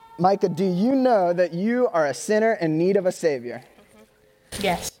Micah, do you know that you are a sinner in need of a Savior?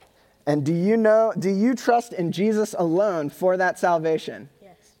 Yes. And do you trust in Jesus alone for that salvation?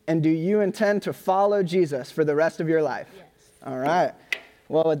 Yes. And do you intend to follow Jesus for the rest of your life? Yes. All right.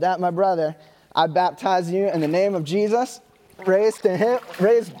 Well, with that, my brother, I baptize you in the name of Jesus, buried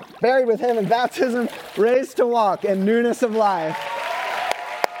with him in baptism, raised to walk in newness of life.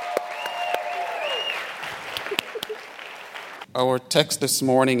 Our text this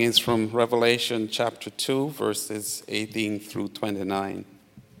morning is from Revelation chapter 2, verses 18 through 29.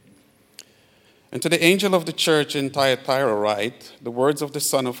 And to the angel of the church in Thyatira write, the words of the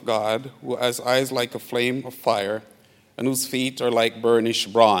Son of God, who has eyes like a flame of fire, and whose feet are like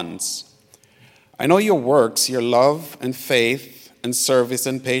burnished bronze. I know your works, your love and faith and service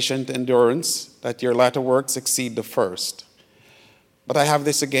and patient endurance, that your latter works exceed the first. But I have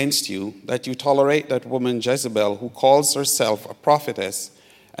this against you, that you tolerate that woman Jezebel, who calls herself a prophetess,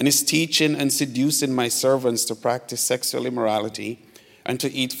 and is teaching and seducing my servants to practice sexual immorality and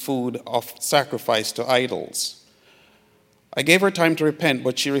to eat food of sacrifice to idols. I gave her time to repent,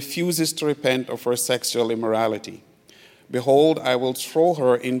 but she refuses to repent of her sexual immorality. Behold, I will throw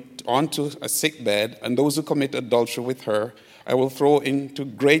her onto a sickbed, and those who commit adultery with her I will throw into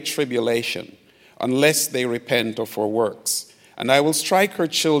great tribulation, unless they repent of her works. And I will strike her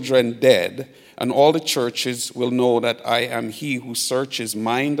children dead, and all the churches will know that I am he who searches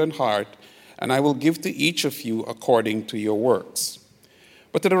mind and heart, and I will give to each of you according to your works.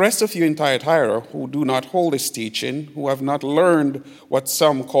 But to the rest of you in Thyatira, who do not hold this teaching, who have not learned what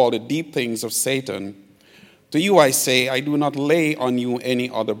some call the deep things of Satan, to you I say, I do not lay on you any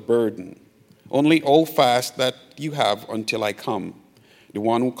other burden. Only hold fast that you have until I come. The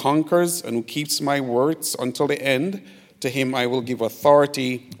one who conquers and who keeps my words until the end, to him I will give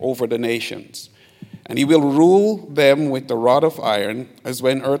authority over the nations. And he will rule them with the rod of iron, as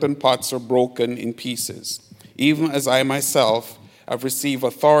when earthen pots are broken in pieces. Even as I myself have received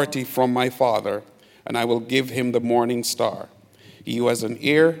authority from my Father, and I will give him the morning star. He who has an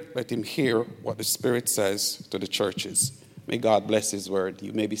ear, let him hear what the Spirit says to the churches. May God bless his word.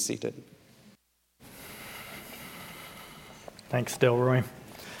 You may be seated. Thanks, Delroy.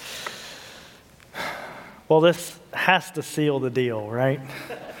 Well, this has to seal the deal, right?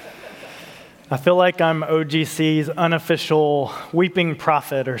 I feel like I'm OGC's unofficial weeping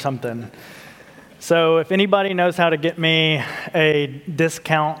prophet or something. So if anybody knows how to get me a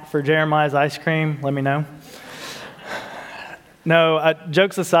discount for Jeremiah's ice cream, let me know. No,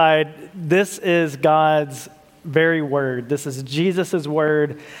 jokes aside, this is God's very word. This is Jesus'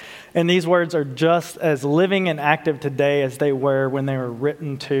 word. And these words are just as living and active today as they were when they were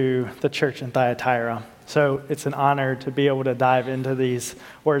written to the church in Thyatira. So it's an honor to be able to dive into these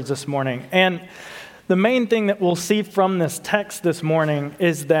words this morning. And the main thing that we'll see from this text this morning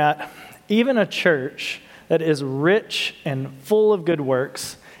is that even a church that is rich and full of good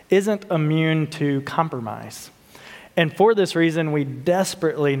works isn't immune to compromise. And for this reason, we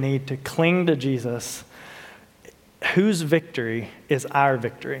desperately need to cling to Jesus, whose victory is our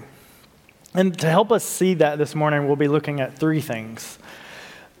victory. And to help us see that this morning, we'll be looking at three things.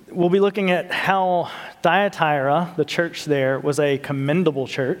 We'll be looking at how Thyatira, the church there, was a commendable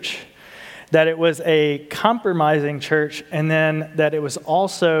church, that it was a compromising church, and then that it was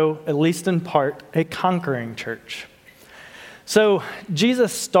also, at least in part, a conquering church. So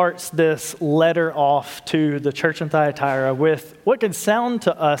Jesus starts this letter off to the church in Thyatira with what could sound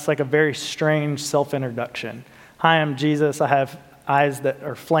to us like a very strange self-introduction. Hi, I'm Jesus. I have eyes that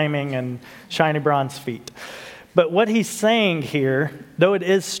are flaming and shiny bronze feet. But what he's saying here, though it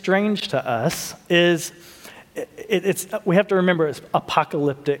is strange to us, is we have to remember it's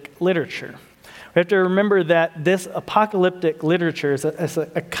apocalyptic literature. We have to remember that this apocalyptic literature is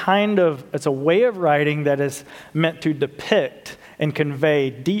it's a way of writing that is meant to depict and convey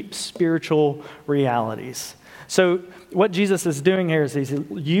deep spiritual realities. So what Jesus is doing here is he's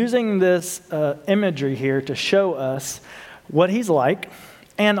using this imagery here to show us what he's like,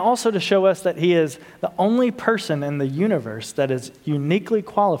 and also to show us that he is the only person in the universe that is uniquely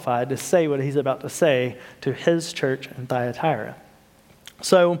qualified to say what he's about to say to his church in Thyatira.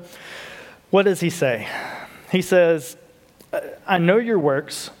 So, what does he say? He says, I know your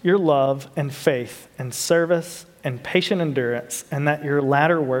works, your love and faith and service and patient endurance, and that your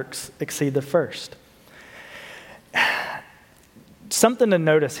latter works exceed the first. Something to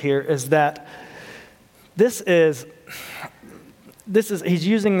notice here is that he's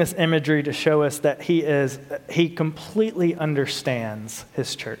using this imagery to show us that he completely understands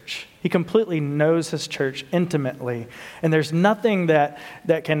his church. He completely knows his church intimately. And there's nothing that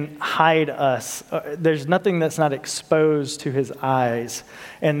can hide us. There's nothing that's not exposed to his eyes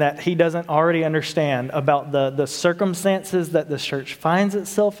and that he doesn't already understand about the circumstances that the church finds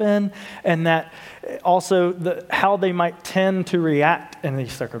itself in, and that also how they might tend to react in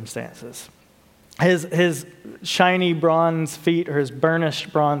these circumstances. His shiny bronze feet, or his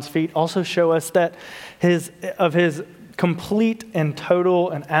burnished bronze feet, also show us that his complete and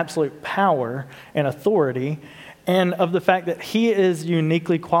total and absolute power and authority, and of the fact that he is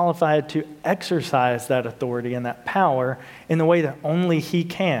uniquely qualified to exercise that authority and that power in the way that only he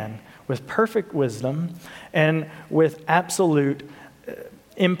can, with perfect wisdom and with absolute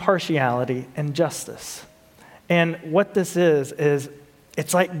impartiality and justice. And what this is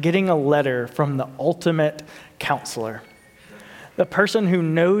it's like getting a letter from the ultimate counselor. The person who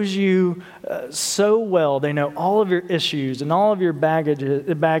knows you so well, they know all of your issues and all of your baggage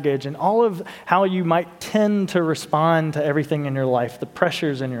and all of how you might tend to respond to everything in your life, the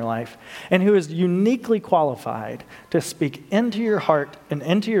pressures in your life, and who is uniquely qualified to speak into your heart and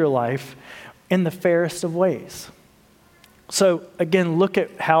into your life in the fairest of ways. So again, look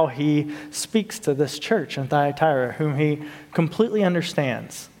at how he speaks to this church in Thyatira, whom he completely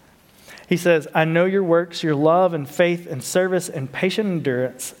understands. He says, I know your works, your love and faith and service and patient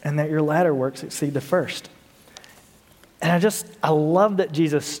endurance, and that your latter works exceed the first. And I love that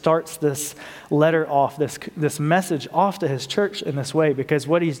Jesus starts this letter off, this message off to his church in this way, because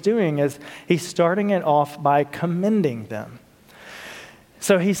what he's doing is he's starting it off by commending them.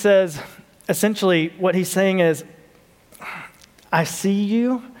 So he says, essentially what he's saying is, I see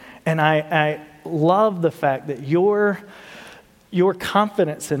you, and I love the fact that your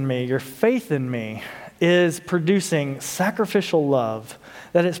confidence in me, your faith in me, is producing sacrificial love,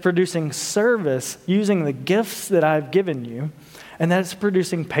 that it's producing service using the gifts that I've given you, and that it's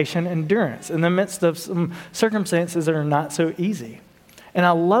producing patient endurance in the midst of some circumstances that are not so easy. And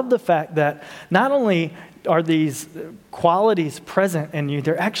I love the fact that not only are these qualities present in you,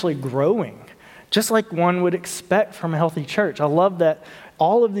 they're actually growing, just like one would expect from a healthy church. I love that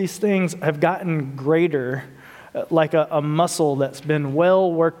all of these things have gotten greater, like a muscle that's been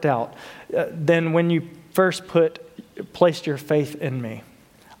well worked out, than when you first placed your faith in me.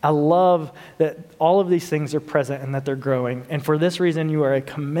 I love that all of these things are present and that they're growing. And for this reason, you are a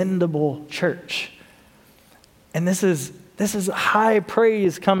commendable church. And this is high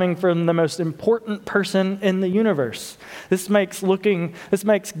praise coming from the most important person in the universe. This makes getting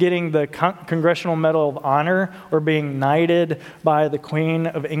the Congressional Medal of Honor or being knighted by the Queen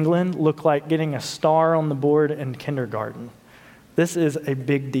of England look like getting a star on the board in kindergarten. This is a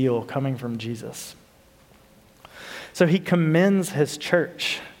big deal coming from Jesus. So he commends his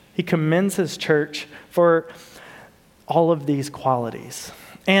church. He commends his church for all of these qualities.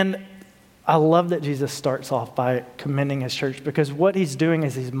 And I love that Jesus starts off by commending his church, because what he's doing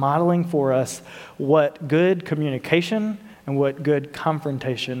is he's modeling for us what good communication and what good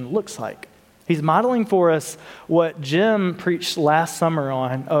confrontation looks like. He's modeling for us what Jim preached last summer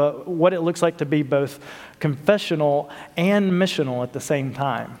on, what it looks like to be both confessional and missional at the same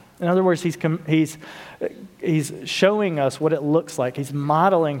time. In other words, he's showing us what it looks like. He's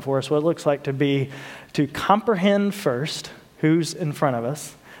modeling for us what it looks like to comprehend first who's in front of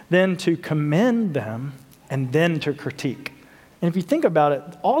us, then to commend them, and then to critique. And if you think about it,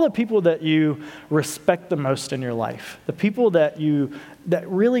 all the people that you respect the most in your life, the people that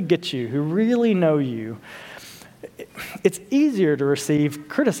really get you, who really know you, it's easier to receive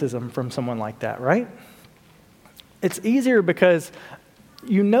criticism from someone like that, right? It's easier because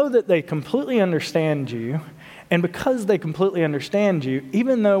you know that they completely understand you, and because they completely understand you,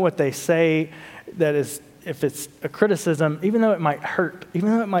 even though what they say that is, if it's a criticism, even though it might hurt, even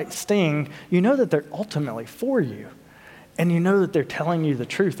though it might sting, you know that they're ultimately for you. And you know that they're telling you the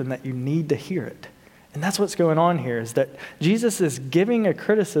truth and that you need to hear it. And that's what's going on here, is that Jesus is giving a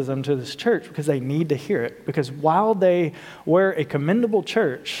criticism to this church because they need to hear it. Because while they were a commendable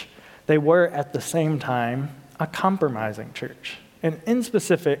church, they were at the same time a compromising church. And in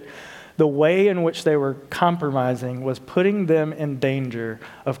specific, the way in which they were compromising was putting them in danger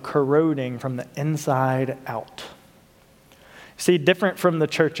of corroding from the inside out. See, different from the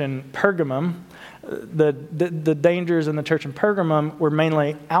church in Pergamum, the dangers in the church in Pergamum were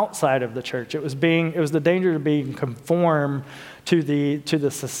mainly outside of the church. It was the danger of being conformed to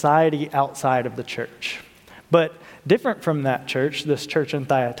the society outside of the church. But different from that church, this church in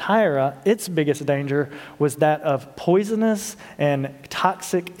Thyatira, its biggest danger was that of poisonous and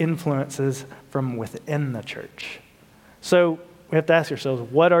toxic influences from within the church. So we have to ask ourselves,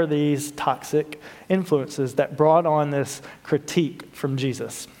 what are these toxic influences that brought on this critique from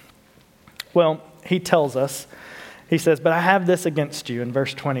Jesus? Well, he tells us, he says, "But I have this against you," in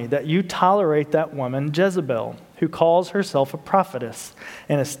verse 20, "that you tolerate that woman Jezebel, who calls herself a prophetess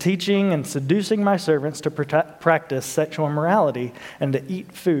and is teaching and seducing my servants to practice sexual immorality and to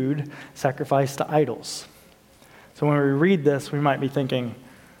eat food sacrificed to idols." So when we read this, we might be thinking,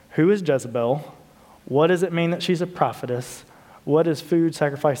 who is Jezebel? What does it mean that she's a prophetess? What is food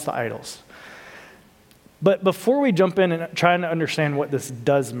sacrificed to idols? But before we jump in and try to understand what this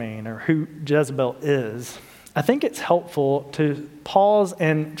does mean or who Jezebel is, I think it's helpful to pause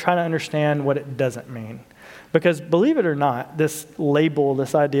and try to understand what it doesn't mean. Because believe it or not, this label,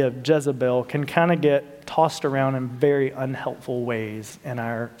 this idea of Jezebel can kind of get tossed around in very unhelpful ways in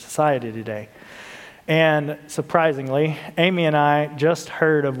our society today. And surprisingly, Amy and I just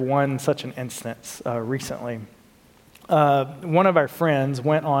heard of one such an instance recently. One of our friends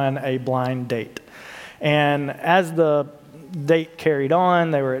went on a blind date. And as the date carried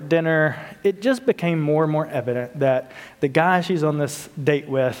on, they were at dinner, it just became more and more evident that the guy she's on this date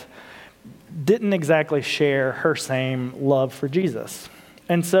with didn't exactly share her same love for Jesus.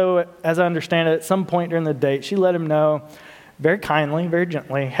 And so, as I understand it, at some point during the date, she let him know very kindly, very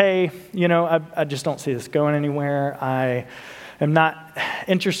gently, "Hey, I just don't see this going anywhere. I am not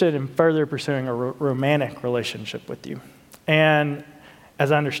interested in further pursuing a romantic relationship with you." And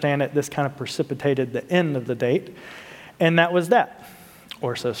as I understand it, this kind of precipitated the end of the date. And that was that,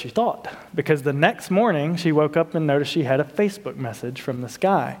 or so she thought. Because the next morning, she woke up and noticed she had a Facebook message from this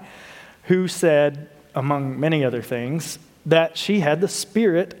guy who said, among many other things, that she had the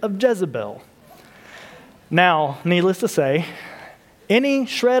spirit of Jezebel. Now, needless to say, any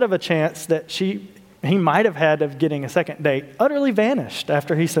shred of a chance that he might have had of getting a second date utterly vanished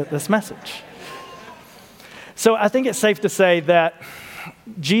after he sent this message. So I think it's safe to say that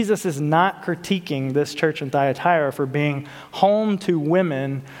Jesus is not critiquing this church in Thyatira for being home to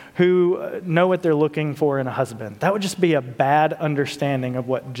women who know what they're looking for in a husband. That would just be a bad understanding of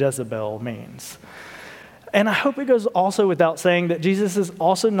what Jezebel means. And I hope it goes also without saying that Jesus is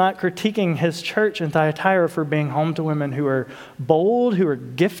also not critiquing his church in Thyatira for being home to women who are bold, who are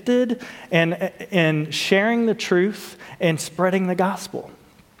gifted, and sharing the truth and spreading the gospel.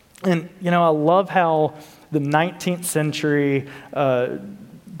 And, I love how the 19th century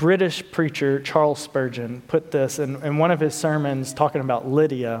British preacher Charles Spurgeon put this in one of his sermons talking about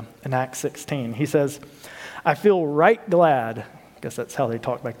Lydia in Acts 16. He says, "I feel right glad," I guess that's how they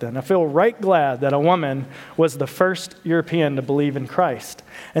talked back then, "I feel right glad that a woman was the first European to believe in Christ,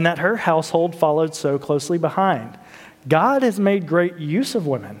 and that her household followed so closely behind. God has made great use of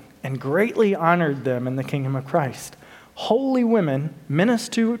women and greatly honored them in the kingdom of Christ. Holy women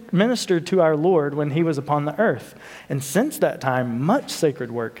ministered to our Lord when he was upon the earth. And since that time, much sacred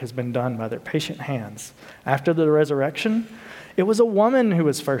work has been done by their patient hands. After the resurrection, it was a woman who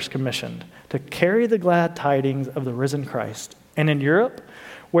was first commissioned to carry the glad tidings of the risen Christ. And in Europe,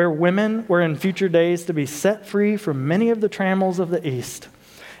 where women were in future days to be set free from many of the trammels of the East,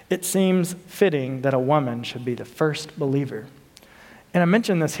 it seems fitting that a woman should be the first believer." And I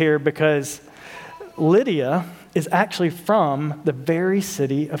mention this here because Lydia is actually from the very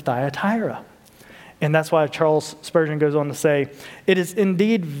city of Thyatira. And that's why Charles Spurgeon goes on to say, "It is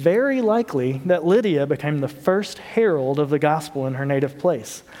indeed very likely that Lydia became the first herald of the gospel in her native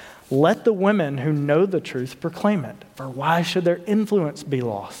place. Let the women who know the truth proclaim it, for why should their influence be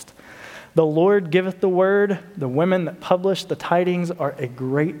lost? The Lord giveth the word, the women that publish the tidings are a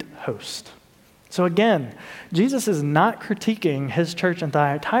great host." So again, Jesus is not critiquing his church in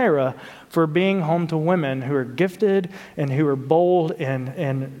Thyatira for being home to women who are gifted and who are bold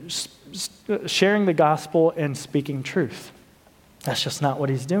and sharing the gospel and speaking truth. That's just not what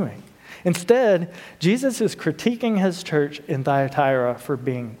he's doing. Instead, Jesus is critiquing his church in Thyatira for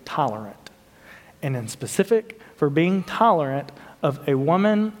being tolerant, and in specific, for being tolerant of a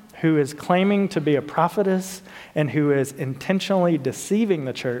woman who is claiming to be a prophetess and who is intentionally deceiving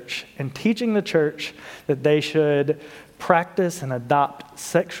the church and teaching the church that they should practice and adopt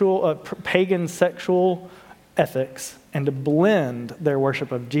pagan sexual ethics and to blend their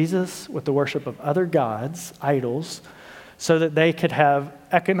worship of Jesus with the worship of other gods, idols, so that they could have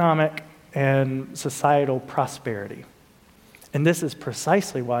economic and societal prosperity. And this is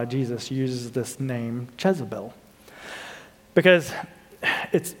precisely why Jesus uses this name Jezebel. Because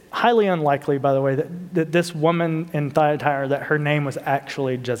it's highly unlikely, by the way, that this woman in Thyatira, that her name was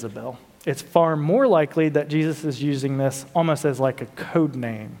actually Jezebel. It's far more likely that Jesus is using this almost as like a code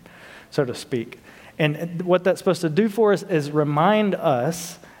name, so to speak. And what that's supposed to do for us is remind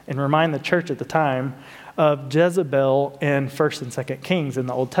us and remind the church at the time of Jezebel in 1st and 2nd Kings in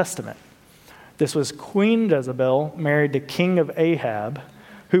the Old Testament. This was Queen Jezebel married to King of Ahab,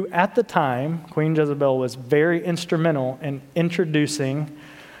 who at the time, Queen Jezebel was very instrumental in introducing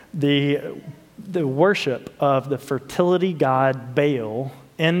the worship of the fertility god Baal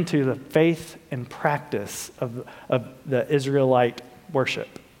into the faith and practice of the Israelite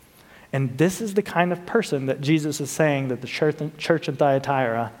worship. And this is the kind of person that Jesus is saying that the church in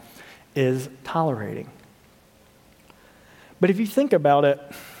Thyatira is tolerating. But if you think about it,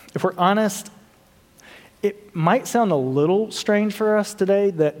 if we're honest, it might sound a little strange for us today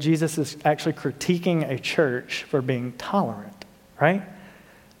that Jesus is actually critiquing a church for being tolerant, right?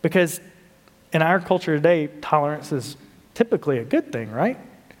 Because in our culture today, tolerance is typically a good thing, right?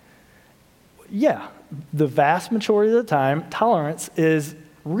 Yeah, the vast majority of the time, tolerance is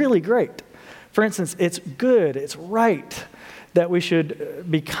really great. For instance, it's good, it's right that we should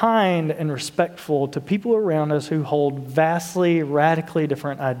be kind and respectful to people around us who hold vastly, radically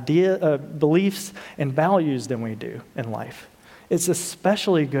different beliefs and values than we do in life. It's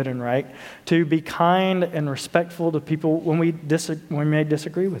especially good and right to be kind and respectful to people when we may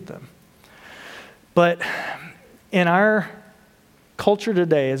disagree with them. But in our culture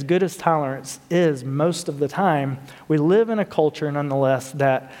today, as good as tolerance is most of the time, we live in a culture, nonetheless,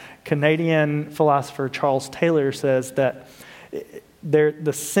 that Canadian philosopher Charles Taylor says that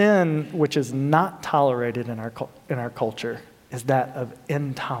the sin which is not tolerated in our culture is that of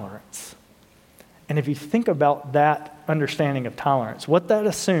intolerance. And if you think about that understanding of tolerance, what that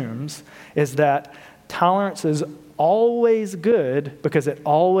assumes is that tolerance is always good because it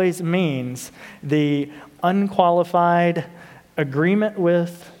always means the unqualified agreement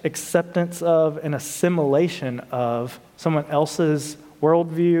with, acceptance of, and assimilation of someone else's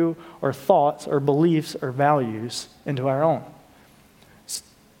worldview or thoughts or beliefs or values into our own.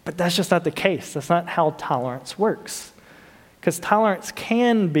 But that's just not the case. That's not how tolerance works. Because tolerance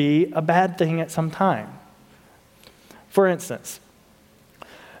can be a bad thing at some time. For instance,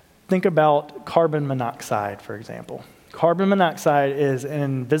 think about carbon monoxide, for example. Carbon monoxide is an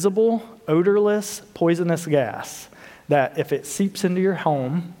invisible, odorless, poisonous gas that if it seeps into your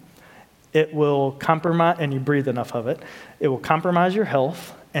home, it will compromise, and you breathe enough of it, it will compromise your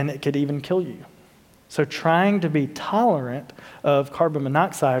health, and it could even kill you. So trying to be tolerant of carbon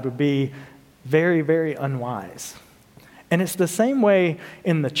monoxide would be very, very unwise. And it's the same way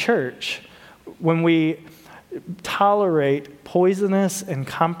in the church when we tolerate poisonous and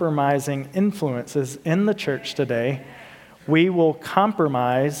compromising influences in the church today, we will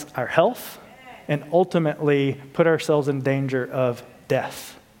compromise our health and ultimately put ourselves in danger of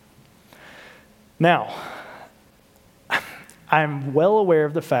death. Now, I'm well aware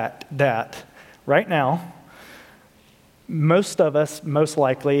of the fact that right now, most of us, most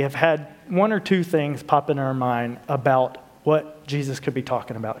likely, have had one or two things pop in our mind about what Jesus could be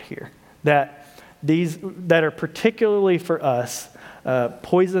talking about here. That are particularly for us,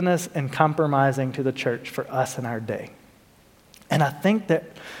 poisonous and compromising to the church for us in our day. And I think that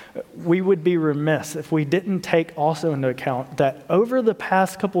we would be remiss if we didn't take also into account that over the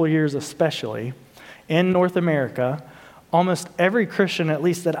past couple of years especially, in North America, almost every Christian, at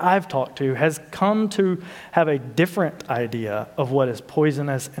least that I've talked to, has come to have a different idea of what is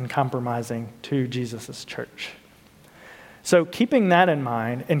poisonous and compromising to Jesus' church. So keeping that in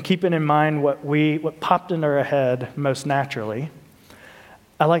mind, and keeping in mind what popped into our head most naturally,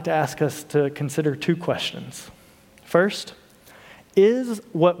 I'd like to ask us to consider two questions. First, is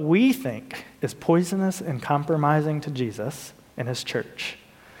what we think is poisonous and compromising to Jesus and his church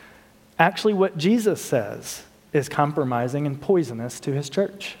actually what Jesus says is compromising and poisonous to his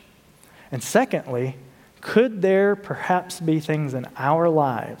church? And secondly, could there perhaps be things in our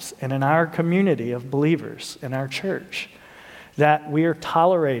lives and in our community of believers in our church that we are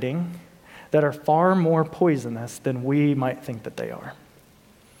tolerating that are far more poisonous than we might think that they are?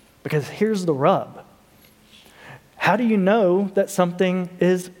 Because here's the rub. How do you know that something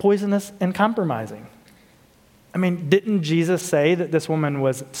is poisonous and compromising? I mean, didn't Jesus say that this woman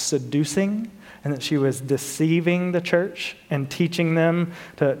was seducing and that she was deceiving the church and teaching them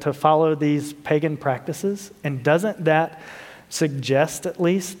to follow these pagan practices? And doesn't that suggest at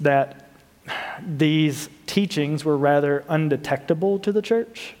least that these teachings were rather undetectable to the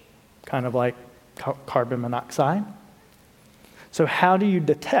church? Kind of like carbon monoxide. So how do you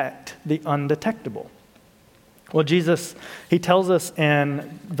detect the undetectable? Well, Jesus, he tells us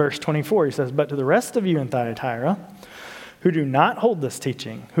in verse 24, he says, "But to the rest of you in Thyatira, who do not hold this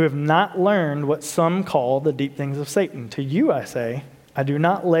teaching, who have not learned what some call the deep things of Satan, to you I say, I do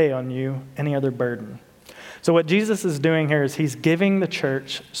not lay on you any other burden. So what Jesus is doing here is he's giving the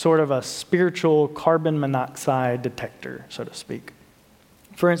church sort of a spiritual carbon monoxide detector, so to speak.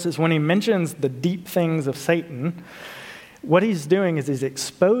 For instance, when he mentions the deep things of Satan, what he's doing is he's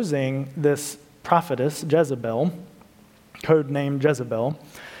exposing this prophetess, Jezebel, codenamed Jezebel,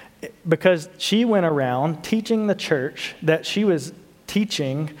 because she went around teaching the church that she was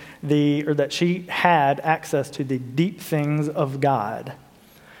teaching that she had access to the deep things of God.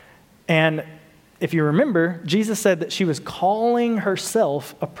 And if you remember, Jesus said that she was calling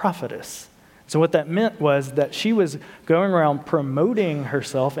herself a prophetess. So what that meant was that she was going around promoting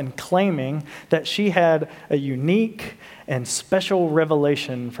herself and claiming that she had a unique and special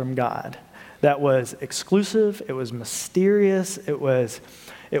revelation from God that was exclusive, it was mysterious, it was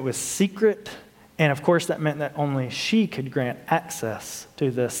secret, and of course that meant that only she could grant access to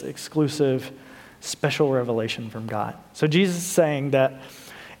this exclusive, special revelation from God. So Jesus is saying that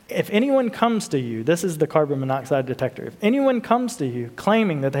if anyone comes to you, this is the carbon monoxide detector, if anyone comes to you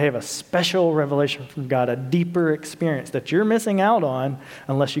claiming that they have a special revelation from God, a deeper experience that you're missing out on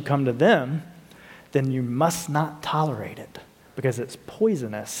unless you come to them, then you must not tolerate it because it's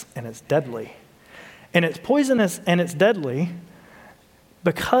poisonous and it's deadly. And it's poisonous and it's deadly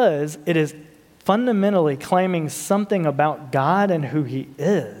because it is fundamentally claiming something about God and who he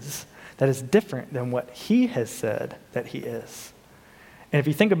is that is different than what he has said that he is. And if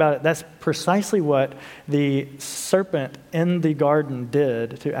you think about it, that's precisely what the serpent in the garden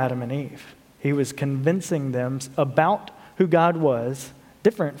did to Adam and Eve. He was convincing them about who God was,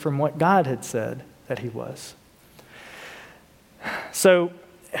 different from what God had said that he was. So,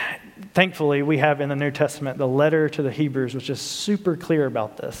 thankfully, we have in the New Testament the letter to the Hebrews, which is super clear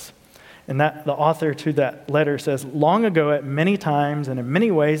about this. And that the author to that letter says, long ago at many times and in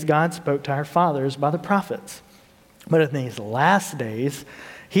many ways, God spoke to our fathers by the prophets. But in these last days,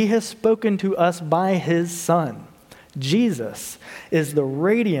 he has spoken to us by his Son. Jesus is the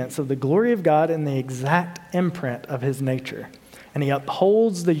radiance of the glory of God and the exact imprint of his nature. And he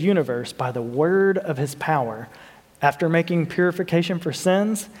upholds the universe by the word of his power. After making purification for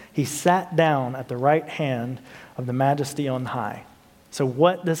sins, he sat down at the right hand of the Majesty on high. So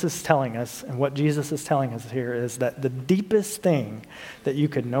what this is telling us and what Jesus is telling us here is that the deepest thing that you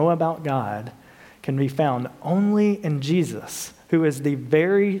could know about God can be found only in Jesus, who is the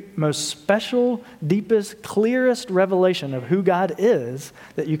very most special, deepest, clearest revelation of who God is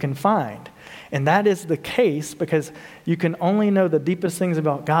that you can find. And that is the case because you can only know the deepest things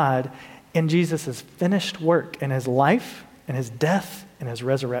about God in Jesus' finished work in his life, in his death, and his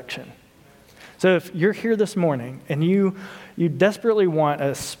resurrection. So if you're here this morning and you desperately want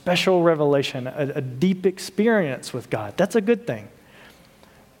a special revelation, a deep experience with God, that's a good thing.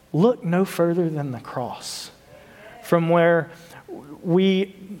 Look no further than the cross, from where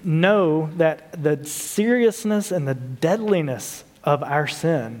we know that the seriousness and the deadliness of our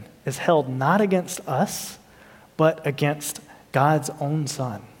sin is held not against us, but against God's own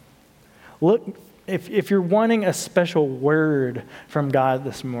Son. Look, if you're wanting a special word from God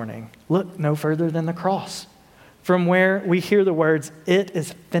this morning, look no further than the cross, from where we hear the words, "It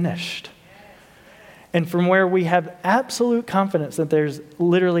is finished." And from where we have absolute confidence that there's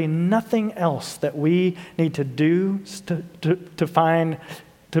literally nothing else that we need to do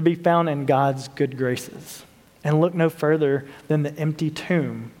to be found in God's good graces. And look no further than the empty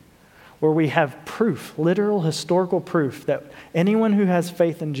tomb, where we have proof, literal historical proof, that anyone who has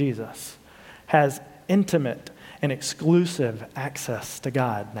faith in Jesus has intimate and exclusive access to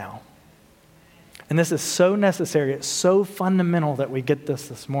God now. And this is so necessary, it's so fundamental that we get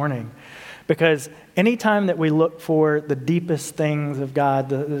this morning. Because anytime that we look for the deepest things of God,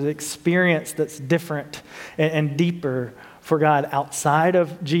 the experience that's different and deeper for God outside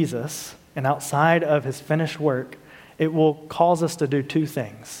of Jesus and outside of his finished work, it will cause us to do two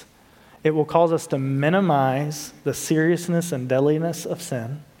things. It will cause us to minimize the seriousness and deadliness of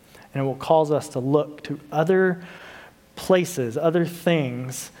sin, and it will cause us to look to other places, other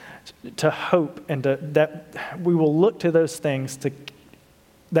things to hope, and that we will look to those things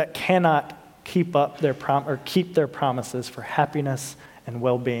that cannot keep their promises for happiness and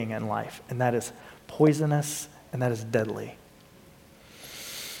well-being in life. And that is poisonous and that is deadly.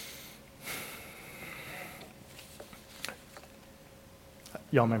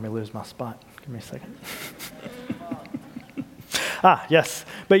 Y'all made me lose my spot. Give me a second. Yes.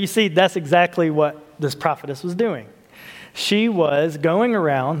 But you see, that's exactly what this prophetess was doing. She was going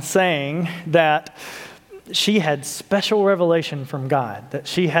around saying that she had special revelation from God, that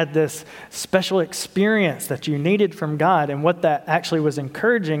she had this special experience that you needed from God. And what that actually was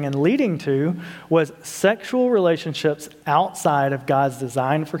encouraging and leading to was sexual relationships outside of God's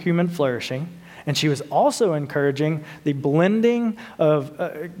design for human flourishing And she was also encouraging the blending of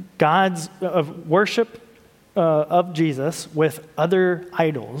of worship of Jesus with other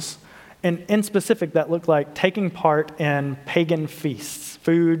idols. And in specific, that looked like taking part in pagan feasts,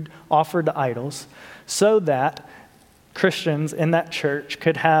 food offered to idols, so that Christians in that church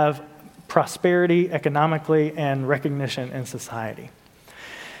could have prosperity economically and recognition in society.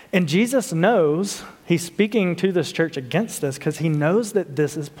 And Jesus knows, he's speaking to this church against this because he knows that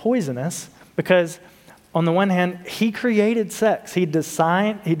this is poisonous, because on the one hand, he created sex. He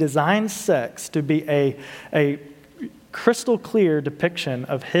designed sex to be a crystal clear depiction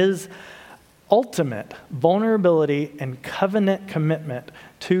of his ultimate vulnerability and covenant commitment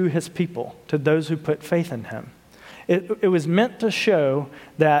to his people, to those who put faith in him. It was meant to show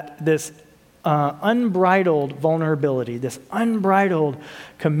that this unbridled vulnerability, this unbridled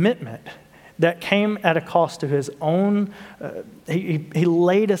commitment that came at a cost to his own, he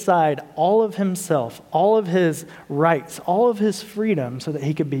laid aside all of himself, all of his rights, all of his freedom so that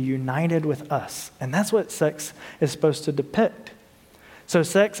he could be united with us. And that's what sex is supposed to depict. So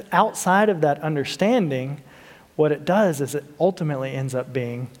sex outside of that understanding, what it does is it ultimately ends up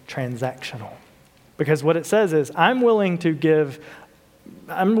being transactional. Because what it says is, I'm willing to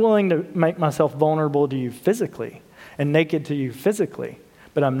make myself vulnerable to you physically and naked to you physically,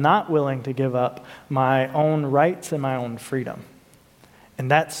 but I'm not willing to give up my own rights and my own freedom.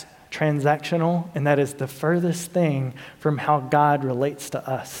 And that's transactional, and that is the furthest thing from how God relates to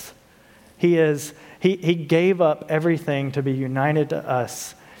us. He gave up everything to be united to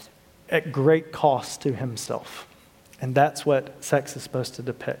us at great cost to himself. And that's what sex is supposed to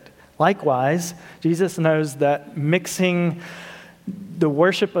depict. Likewise, Jesus knows that mixing the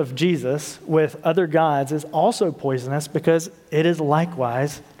worship of Jesus with other gods is also poisonous because it is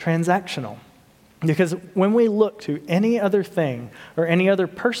likewise transactional. Because when we look to any other thing or any other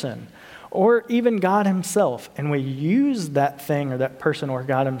person or even God himself, and we use that thing or that person or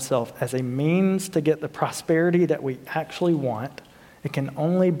God himself as a means to get the prosperity that we actually want, it can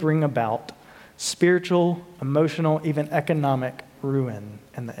only bring about spiritual, emotional, even economic ruin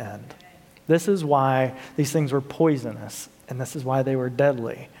in the end. This is why these things were poisonous, and this is why they were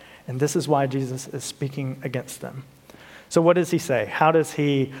deadly, and this is why Jesus is speaking against them. So what does he say? How does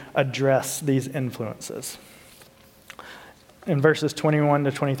he address these influences? In verses 21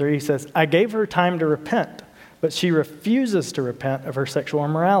 to 23, he says, I gave her time to repent, but she refuses to repent of her sexual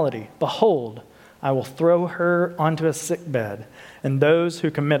immorality. Behold, I will throw her onto a sickbed, and those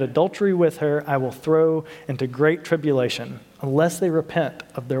who commit adultery with her I will throw into great tribulation, unless they repent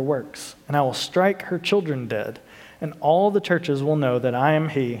of their works. And I will strike her children dead, and all the churches will know that I am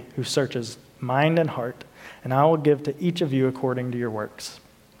he who searches mind and heart, and I will give to each of you according to your works.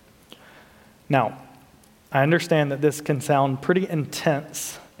 Now, I understand that this can sound pretty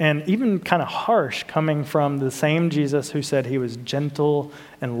intense and even kind of harsh coming from the same Jesus who said he was gentle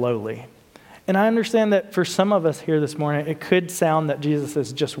and lowly. And I understand that for some of us here this morning, it could sound that Jesus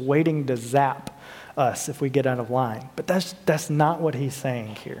is just waiting to zap us if we get out of line. But that's not what he's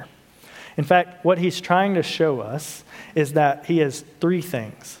saying here. In fact, what he's trying to show us is that he is three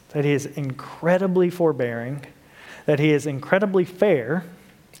things. That he is incredibly forbearing, that he is incredibly fair,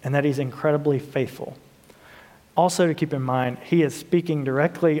 and that he's incredibly faithful. Also to keep in mind, he is speaking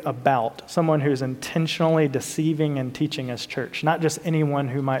directly about someone who's intentionally deceiving and teaching his church, not just anyone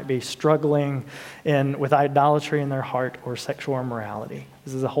who might be struggling with idolatry in their heart or sexual immorality.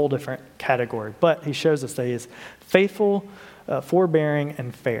 This is a whole different category. But he shows us that he is faithful, forbearing,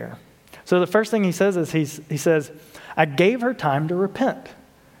 and fair. So the first thing he says is he says, I gave her time to repent.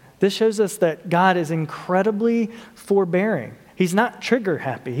 This shows us that God is incredibly forbearing. He's not trigger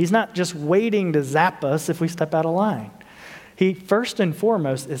happy. He's not just waiting to zap us if we step out of line. He, first and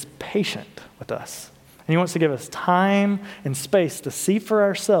foremost, is patient with us. And he wants to give us time and space to see for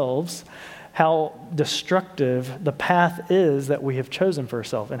ourselves how destructive the path is that we have chosen for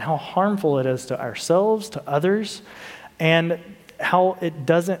ourselves and how harmful it is to ourselves, to others, and how it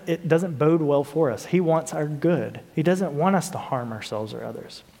doesn't bode well for us. He wants our good. He doesn't want us to harm ourselves or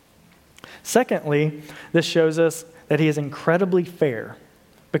others. Secondly, this shows us that he is incredibly fair,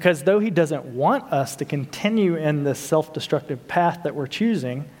 because though he doesn't want us to continue in this self-destructive path that we're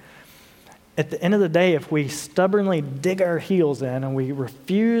choosing, at the end of the day, if we stubbornly dig our heels in and we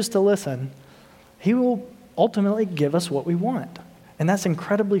refuse to listen, he will ultimately give us what we want. And that's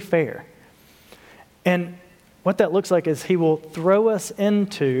incredibly fair. And what that looks like is he will throw us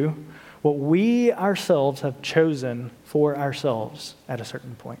into what we ourselves have chosen for ourselves at a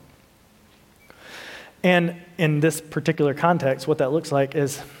certain point. And in this particular context, what that looks like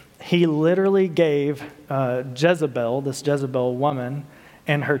is he literally gave Jezebel, this Jezebel woman,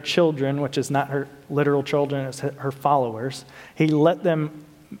 and her children, which is not her literal children, it's her followers. He let them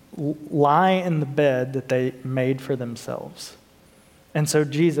lie in the bed that they made for themselves. And so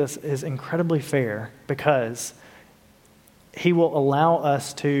Jesus is incredibly fair because he will allow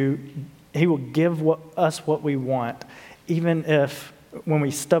us he will give us what we want, even if when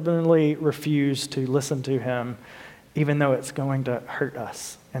we stubbornly refuse to listen to him, even though it's going to hurt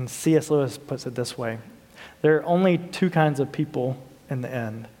us. And C.S. Lewis puts it this way: there are only two kinds of people in the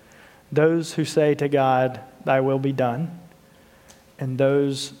end. Those who say to God, "Thy will be done," and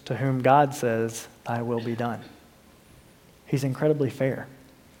those to whom God says, "Thy will be done." He's incredibly fair.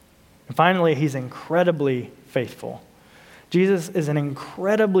 And finally, he's incredibly faithful. Jesus is an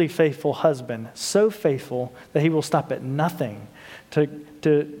incredibly faithful husband, so faithful that he will stop at nothing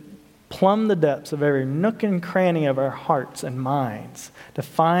to plumb the depths of every nook and cranny of our hearts and minds, to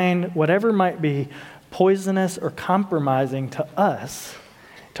find whatever might be poisonous or compromising to us,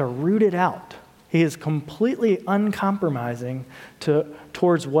 to root it out. He is completely uncompromising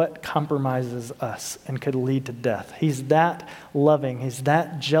towards what compromises us and could lead to death. He's that loving. He's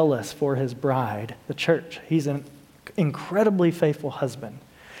that jealous for his bride, the church. He's an incredibly faithful husband.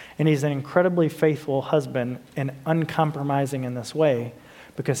 And he's an incredibly faithful husband and uncompromising in this way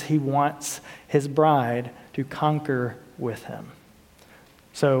because he wants his bride to conquer with him.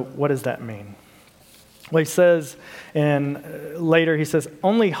 So what does that mean? Well, he says later,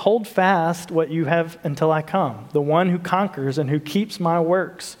 only hold fast what you have until I come. The one who conquers and who keeps my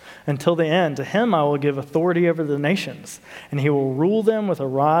works until the end, to him I will give authority over the nations, and he will rule them with a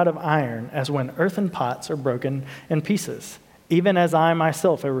rod of iron, as when earthen pots are broken in pieces. Even as I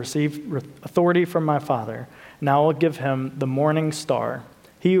myself have received authority from my Father, and I will give him the morning star.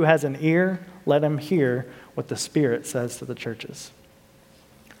 He who has an ear, let him hear what the Spirit says to the churches.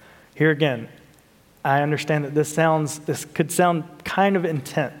 Here again, I understand that this could sound kind of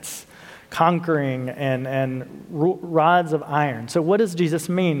intense, conquering and rods of iron. So what does Jesus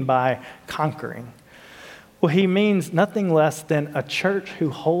mean by conquering? Well, he means nothing less than a church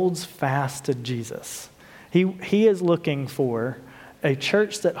who holds fast to Jesus. He is looking for a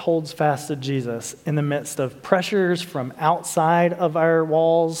church that holds fast to Jesus in the midst of pressures from outside of our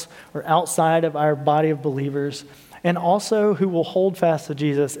walls or outside of our body of believers, and also who will hold fast to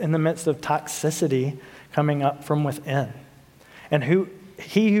Jesus in the midst of toxicity coming up from within. And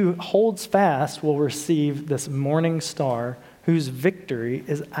he who holds fast will receive this morning star whose victory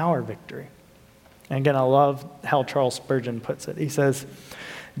is our victory. And again, I love how Charles Spurgeon puts it. He says,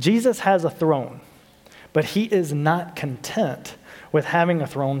 Jesus has a throne, but he is not content with having a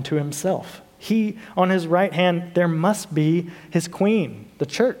throne to himself. On his right hand, there must be his queen, the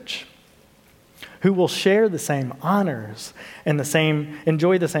church, who will share the same honors and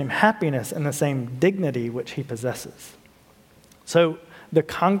enjoy the same happiness and the same dignity which he possesses. So the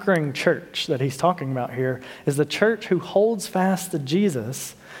conquering church that he's talking about here is the church who holds fast to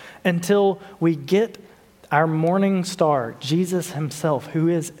Jesus until we get our morning star, Jesus himself, who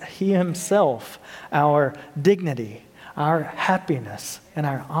is he himself our dignity, our happiness, and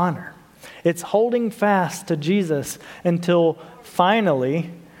our honor. It's holding fast to Jesus until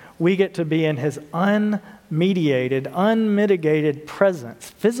finally we get to be in his unmediated, unmitigated presence,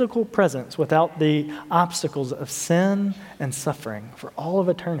 physical presence, without the obstacles of sin and suffering for all of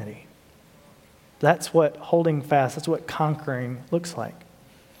eternity. That's what holding fast, that's what conquering looks like.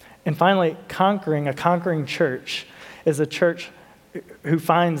 And finally, a conquering church is a church who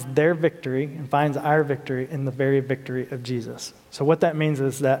finds their victory and finds our victory in the very victory of Jesus. So what that means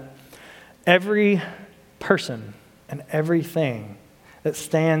is that every person and everything that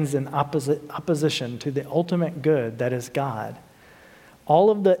stands in opposition to the ultimate good that is God, all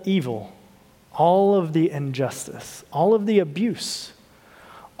of the evil, all of the injustice, all of the abuse,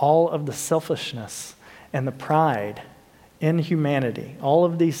 all of the selfishness and the pride in humanity, all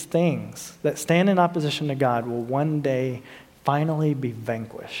of these things that stand in opposition to God will one day finally be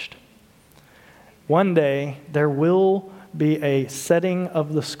vanquished. One day there will be a setting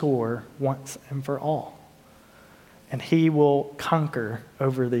of the score once and for all. And he will conquer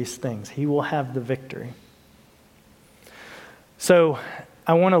over these things. He will have the victory. So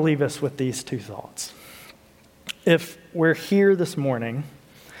I want to leave us with these two thoughts. If we're here this morning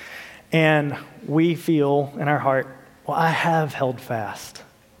and we feel in our heart, well, I have held fast.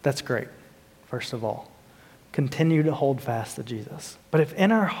 That's great, first of all. Continue to hold fast to Jesus. But if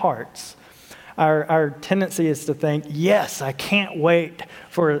in our hearts, Our tendency is to think, yes, I can't wait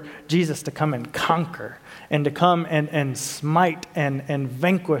for Jesus to come and conquer and to come and smite and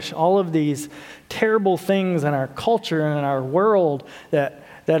vanquish all of these terrible things in our culture and in our world that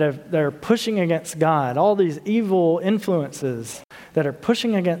are pushing against God, all these evil influences that are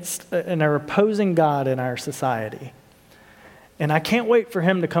pushing against and are opposing God in our society. And I can't wait for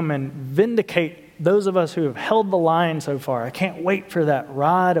him to come and vindicate those of us who have held the line so far. I can't wait for that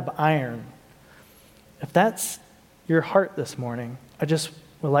rod of iron. If that's your heart this morning, I just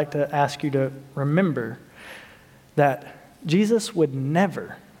would like to ask you to remember that Jesus would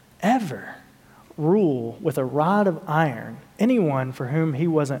never, ever rule with a rod of iron anyone for whom he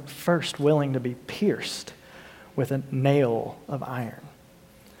wasn't first willing to be pierced with a nail of iron.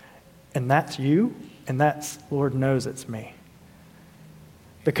 And that's you, and that's, Lord knows it's me.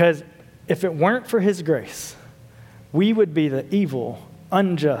 Because if it weren't for his grace, we would be the evil,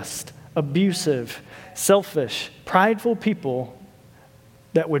 unjust, abusive, selfish, prideful people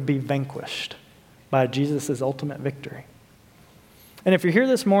that would be vanquished by Jesus' ultimate victory. And if you're here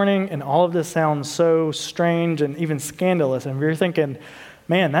this morning and all of this sounds so strange and even scandalous, and you're thinking,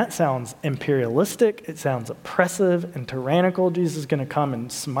 man, that sounds imperialistic, it sounds oppressive and tyrannical, Jesus is going to come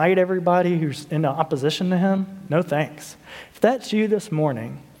and smite everybody who's in opposition to him, no thanks. If that's you this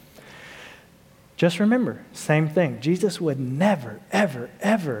morning, just remember, same thing. Jesus would never, ever,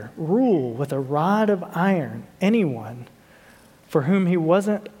 ever rule with a rod of iron anyone for whom he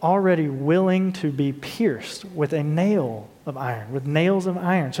wasn't already willing to be pierced with a nail of iron, with nails of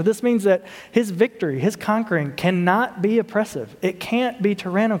iron. So this means that his victory, his conquering, cannot be oppressive. It can't be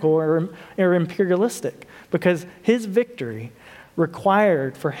tyrannical or imperialistic, because his victory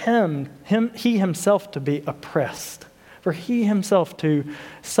required for he himself to be oppressed, for he himself to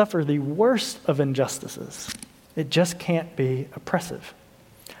suffer the worst of injustices. It just can't be oppressive.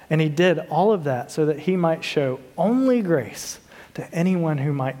 And he did all of that so that he might show only grace to anyone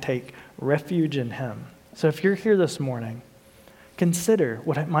who might take refuge in him. So if you're here this morning, consider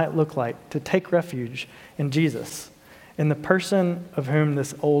what it might look like to take refuge in Jesus, in the person of whom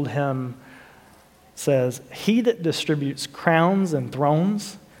this old hymn says, "He that distributes crowns and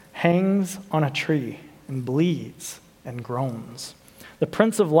thrones hangs on a tree and bleeds and groans. The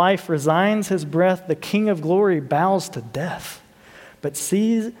Prince of Life resigns his breath, the King of Glory bows to death. But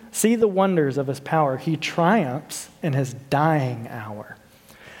see the wonders of his power. He triumphs in his dying hour.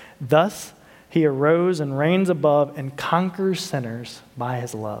 Thus he arose and reigns above and conquers sinners by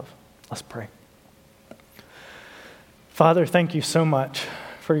his love." Let's pray. Father, thank you so much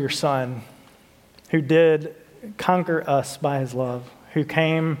for your Son, who did conquer us by his love, who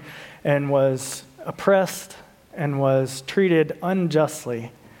came and was oppressed and was treated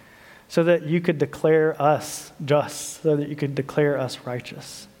unjustly so that you could declare us just, so that you could declare us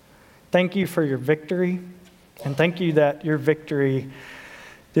righteous. Thank you for your victory, and thank you that your victory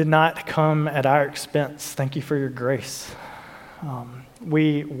did not come at our expense. Thank you for your grace.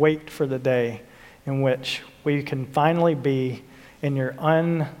 We wait for the day in which we can finally be in your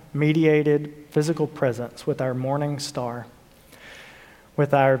unmediated physical presence with our morning star,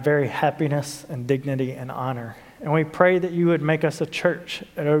 with our very happiness and dignity and honor. And we pray that you would make us a church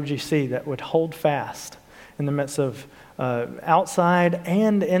at OGC that would hold fast in the midst of outside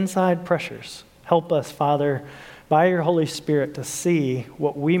and inside pressures. Help us, Father, by your Holy Spirit, to see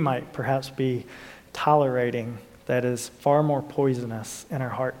what we might perhaps be tolerating that is far more poisonous in our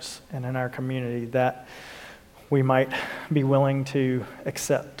hearts and in our community, that we might be willing to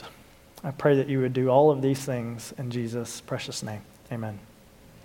accept. I pray that you would do all of these things in Jesus' precious name. Amen.